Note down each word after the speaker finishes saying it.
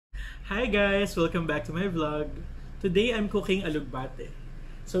Hi guys! Welcome back to my vlog. Today I'm cooking alugbati.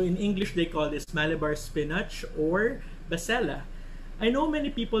 So in English they call this Malabar spinach or basela. I know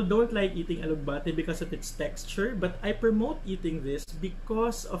many people don't like eating alugbati because of its texture, but I promote eating this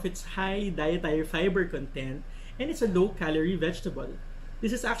because of its high dietary fiber content and it's a low-calorie vegetable.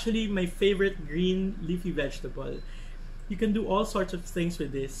 This is actually my favorite green leafy vegetable. You can do all sorts of things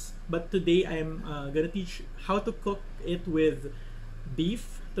with this, but today I'm gonna teach how to cook it with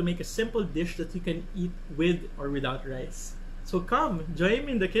beef to make a simple dish that you can eat with or without rice. So come, join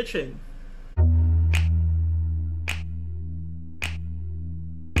me in the kitchen.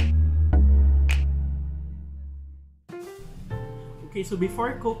 Okay, so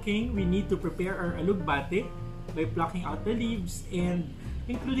before cooking, we need to prepare our alugbati by plucking out the leaves and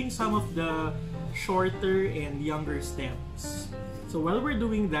including some of the shorter and younger stems. So while we're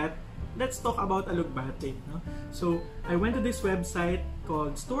doing that, let's talk about alugbati. No? So I went to this website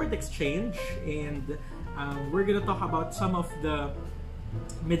called Stewart Exchange, and we're gonna talk about some of the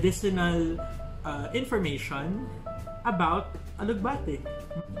medicinal information about alugbati.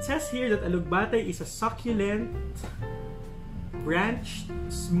 It says here that alugbati is a succulent, branched,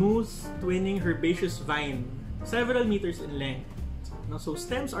 smooth, twining herbaceous vine, several meters in length. No? So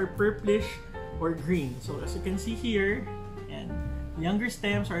stems are purplish or green. So as you can see here, and younger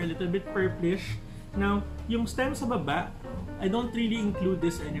stems are a little bit purplish. Now, yung stems sa baba, I don't really include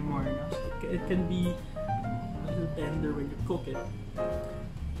this anymore. No? It can be a little tender when you cook it.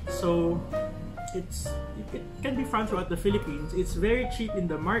 So, it can be found throughout the Philippines. It's very cheap in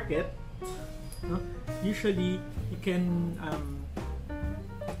the market. No? Usually, you can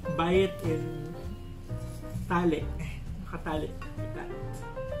buy it in tali. Nakatali. Like that.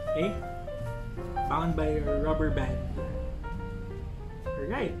 Okay? Bound by a rubber band.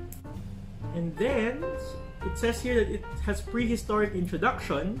 Alright. And then, it says here that it has prehistoric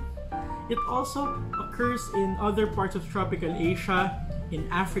introduction. It also occurs in other parts of tropical Asia, in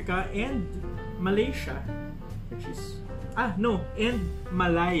Africa, and Malaysia. Which is... and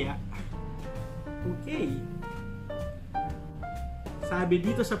Malaya. Okay. Sabi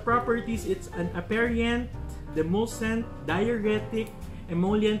dito sa properties, it's an aperient, demulcent, diuretic,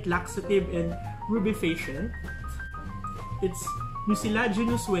 emollient, laxative, and rubefacient. It's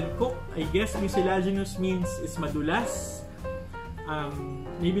mucilaginous when cooked. I guess mucilaginous means it's madulas.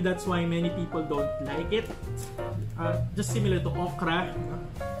 Maybe that's why many people don't like it. Just similar to okra.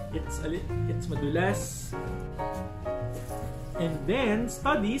 It's madulas. And then,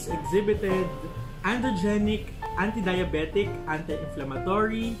 studies exhibited androgenic, anti-diabetic,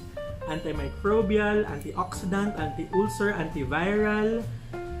 anti-inflammatory, antimicrobial, antioxidant, anti-ulcer, antiviral,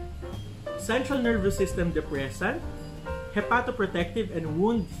 central nervous system depressant, hepatoprotective, and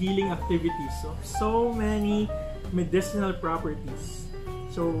wound healing activities. So many medicinal properties.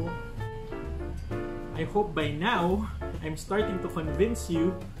 So I hope by now I'm starting to convince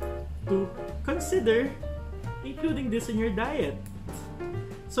you to consider including this in your diet.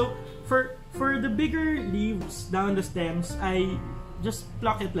 So for the bigger leaves down the stems, I just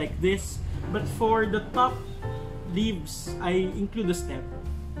pluck it like this. But for the top leaves, I include the stem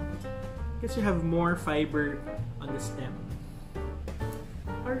because you have more fiber on the stem.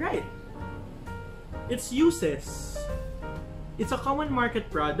 Alright. Its uses. It's a common market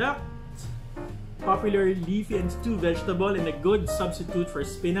product, popular leafy and stew vegetable, and a good substitute for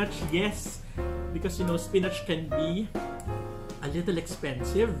spinach. Yes, because you know spinach can be a little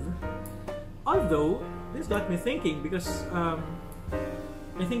expensive. Although, this got me thinking because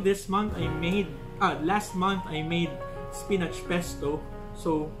I think this month I made, last month I made spinach pesto.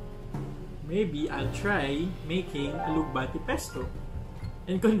 So, maybe I'll try making alugbati pesto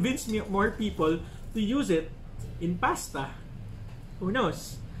and convince more people to use it in pasta. Who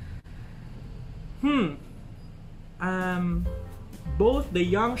knows? Both the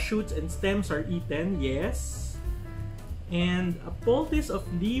young shoots and stems are eaten, yes. And a poultice of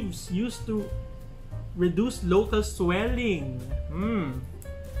leaves used to reduce local swelling.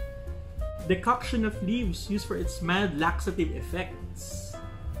 Decoction of leaves used for its mild laxative effects.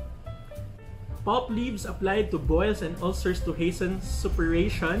 Pulp leaves applied to boils and ulcers to hasten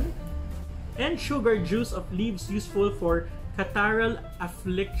suppuration. And sugar juice of leaves useful for catarrhal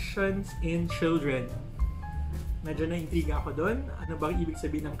afflictions in children. Medyo na-intriga ako doon. Ano bang ibig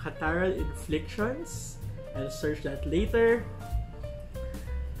sabihin ng catarrhal afflictions? I'll search that later.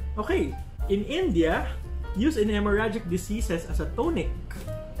 Okay, in India, used in hemorrhagic diseases as a tonic.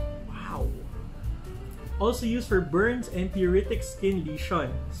 Wow. Also used for burns and pruritic skin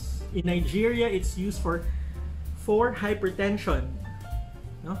lesions. In Nigeria, it's used for hypertension.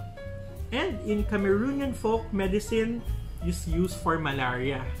 No? And in Cameroonian folk medicine, is used for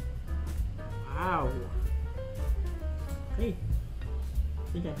malaria. Wow. Okay. I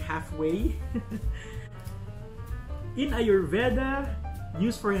think I'm halfway. In Ayurveda,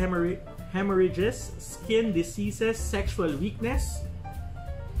 used for hemorrhages, skin diseases, sexual weakness,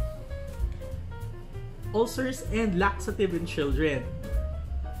 ulcers, and laxative in children.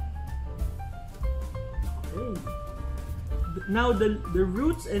 Okay. Now, the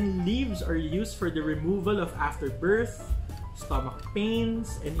roots and leaves are used for the removal of afterbirth, stomach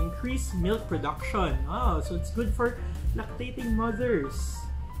pains, and increased milk production. Oh, so it's good for lactating mothers.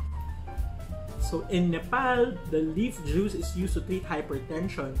 So in Nepal, the leaf juice is used to treat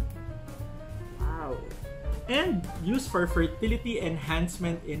hypertension. Wow. And used for fertility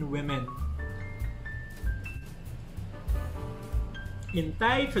enhancement in women. In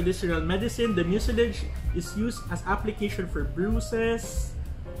Thai traditional medicine, the mucilage is used as application for bruises,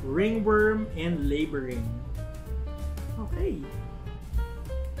 ringworm, and laboring. Okay.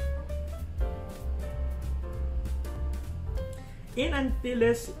 In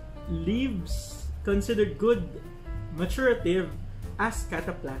Antilles, leaves considered good maturative as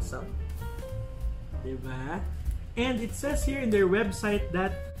cataplasm. Diba? And it says here in their website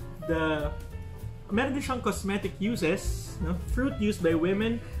that the meron din siyang cosmetic uses, no? Fruit used by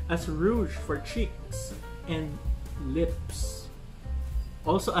women as rouge for cheeks and lips.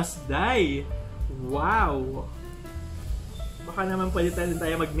 Also as dye. Wow! Baka naman pwede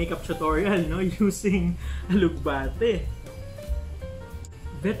tayo mag-makeup tutorial, no? Using alugbati.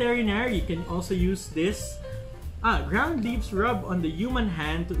 Veterinary can also use this. Ground leaves rub on the human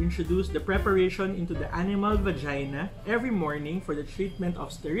hand to introduce the preparation into the animal vagina every morning for the treatment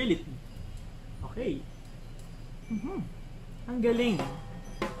of sterility. Okay. Ang galing.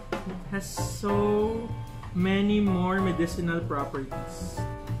 It has so many more medicinal properties.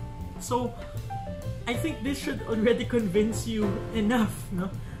 So, I think this should already convince you enough, no?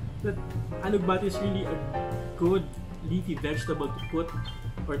 That alugbati is really a good leafy vegetable to put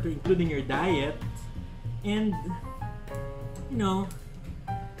or to include in your diet. And, you know,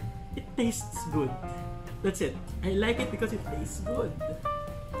 it tastes good. That's it. I like it because it tastes good.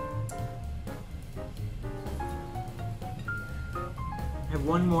 I have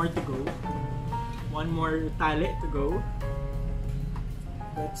one more to go. One more tali to go.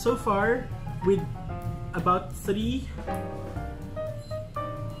 But so far, with about 3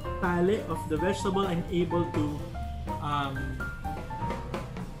 tali of the vegetable, I'm able to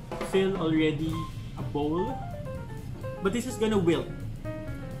fill already a bowl. But this is gonna wilt.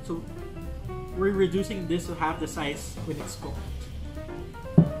 So we're reducing this to half the size when it's cooked.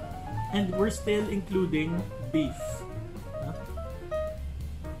 And we're still including beef.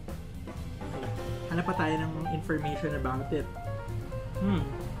 Hanap pa tayo ng information about it.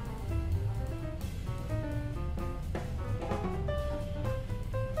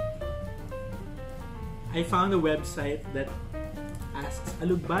 I found a website that asks,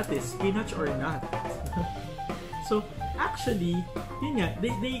 alugbati, spinach or not? So, actually, yun nga,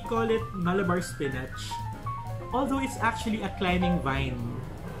 they call it Malabar spinach. Although it's actually a climbing vine.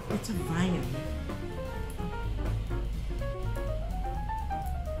 It's a vine.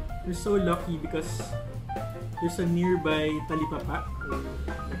 We're so lucky because there's a nearby talipapa, or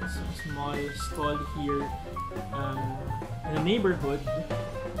like a small stall here in a neighborhood.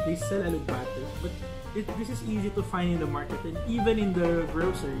 They sell alugbati, but this is easy to find in the market and even in the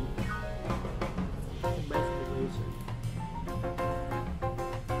grocery. You can buy from the grocery.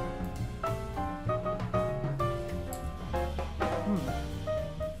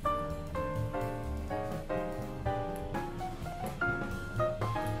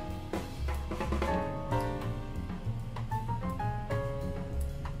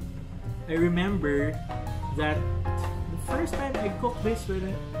 I remember that the first time I cooked this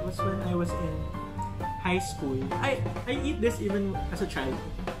was when I was in high school. I eat this even as a child.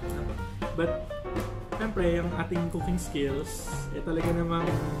 But, syempre, yung ating cooking skills, talaga namang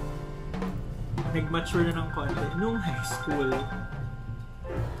nag-mature na ng konti nung high school.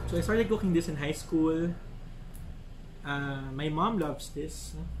 So, I started cooking this in high school. My mom loves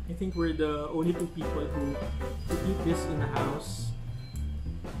this. I think we're the only 2 people who eat this in the house.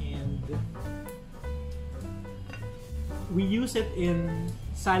 And we use it in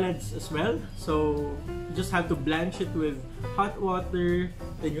salads as well. So you just have to blanch it with hot water,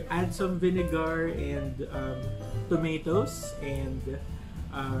 then you add some vinegar and tomatoes and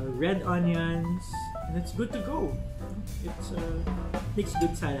red onions, and it's good to go. It's makes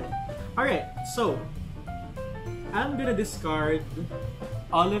good salad. Alright, so I'm gonna discard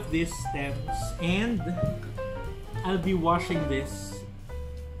all of these stems and I'll be washing these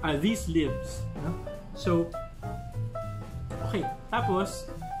leaves. So, okay, tapos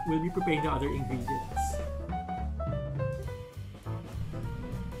we'll be preparing the other ingredients.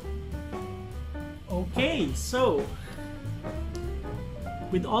 Okay, so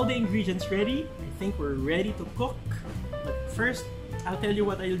with all the ingredients ready, I think we're ready to cook. But first, I'll tell you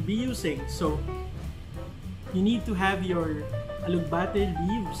what I'll be using. So you need to have your alugbati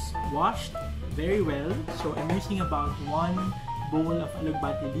leaves washed very well. So I'm using about 1 bowl of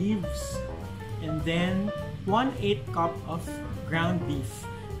alugbati leaves, and then 1/8 cup of ground beef.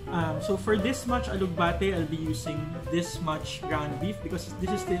 So for this much alugbati, I'll be using this much ground beef because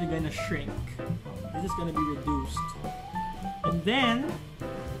this is still gonna shrink. This is gonna be reduced. And then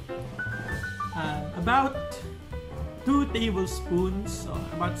about 2 tablespoons, so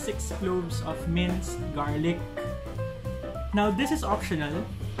about 6 cloves of minced garlic. Now this is optional.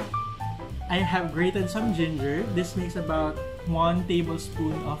 I have grated some ginger. This makes about 1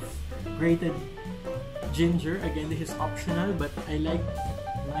 tablespoon of grated ginger. Again, this is optional, but I like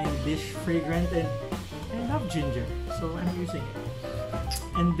my dish fragrant and I love ginger, so I'm using it.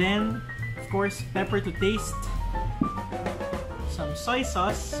 And then, of course, pepper to taste. Some soy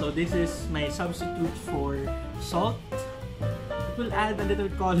sauce. So this is my substitute for salt. It will add a little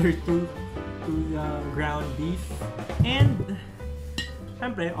color to the ground beef. And,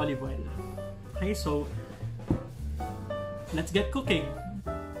 syempre, olive oil. Okay, so let's get cooking.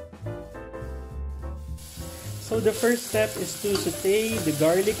 So the first step is to saute the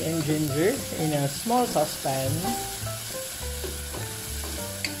garlic and ginger in a small saucepan.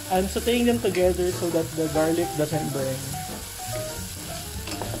 I'm sauteing them together so that the garlic doesn't burn.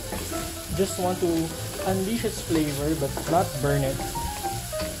 Just want to unleash its flavor but not burn it.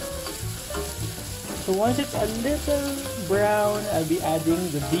 So once it's a little brown, I'll be adding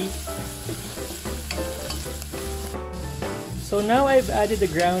the beef. So now I've added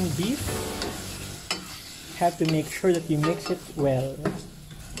the ground beef. Have to make sure that you mix it well.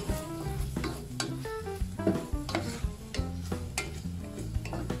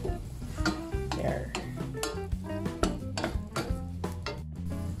 There.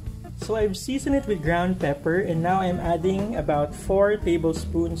 So I've seasoned it with ground pepper, and now I'm adding about 4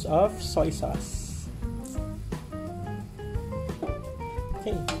 tablespoons of soy sauce.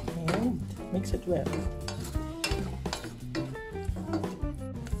 Okay, and mix it well.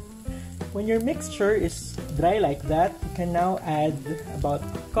 When your mixture is dry like that, you can now add about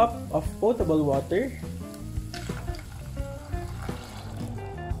a cup of potable water.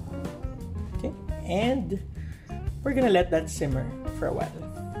 Okay, and we're gonna let that simmer for a while.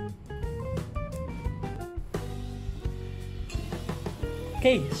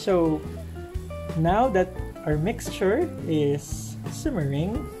 Okay, so now that our mixture is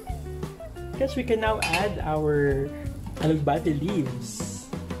simmering, I guess we can now add our alugbati leaves.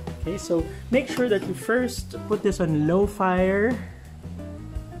 Okay, so make sure that you first put this on low fire.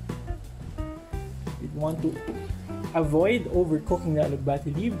 You want to avoid overcooking the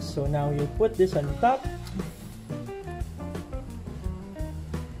alugbati leaves. So now you put this on top.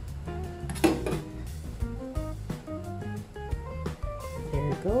 There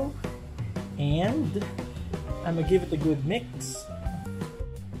you go. And I'm gonna give it a good mix.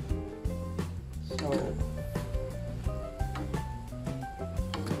 So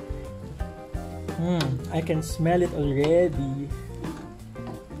I can smell it already.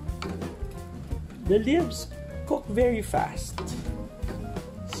 The leaves cook very fast.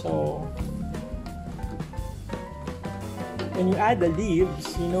 So when you add the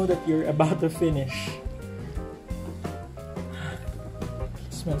leaves, you know that you're about to finish.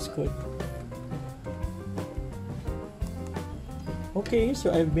 It smells good. Okay,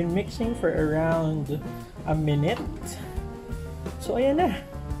 so I've been mixing for around a minute. So ayan na.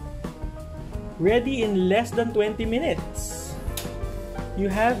 Ready in less than 20 minutes.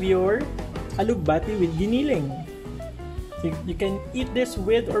 You have your alugbati with giniling. So you can eat this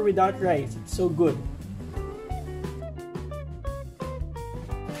with or without rice. It's so good.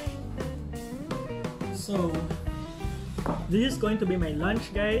 So this is going to be my lunch,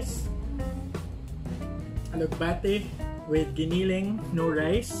 guys. Alugbati with giniling, no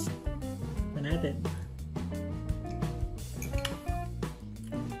rice. Natin.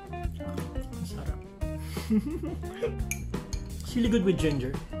 It's really good with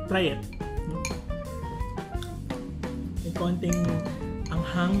ginger. Try it. May konting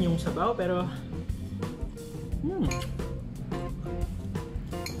anghang yung sabaw, pero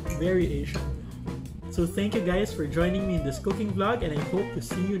very Asian. So thank you guys for joining me in this cooking vlog, and I hope to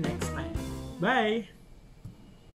see you next time. Bye!